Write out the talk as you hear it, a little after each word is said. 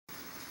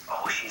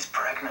She's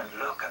pregnant.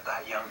 Look at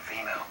that young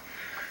female.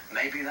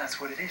 Maybe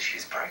that's what it is.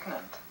 She's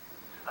pregnant.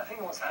 I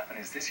think what's happened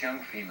is this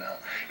young female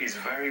is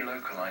very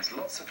localized.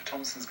 Lots of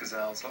Thompson's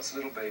gazelles, lots of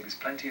little babies,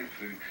 plenty of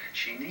food.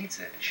 She needs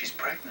it. She's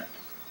pregnant.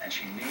 And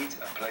she needs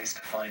a place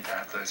to find to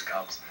have those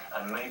cubs.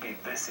 And maybe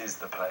this is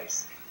the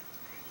place.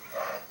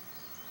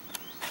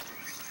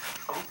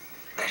 Oh,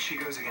 there she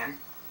goes again.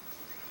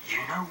 You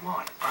know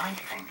what? I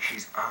think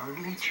she's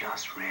only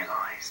just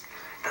realized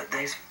that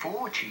there's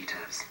 4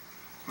 cheetahs,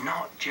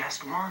 not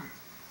just one.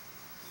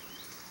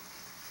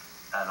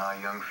 And our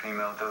young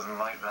female doesn't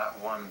like that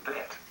one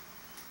bit.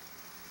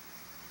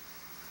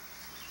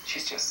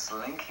 She's just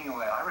slinking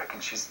away. I reckon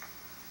she's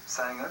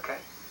saying, okay,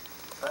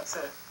 that's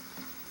it.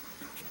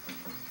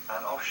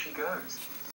 And off she goes.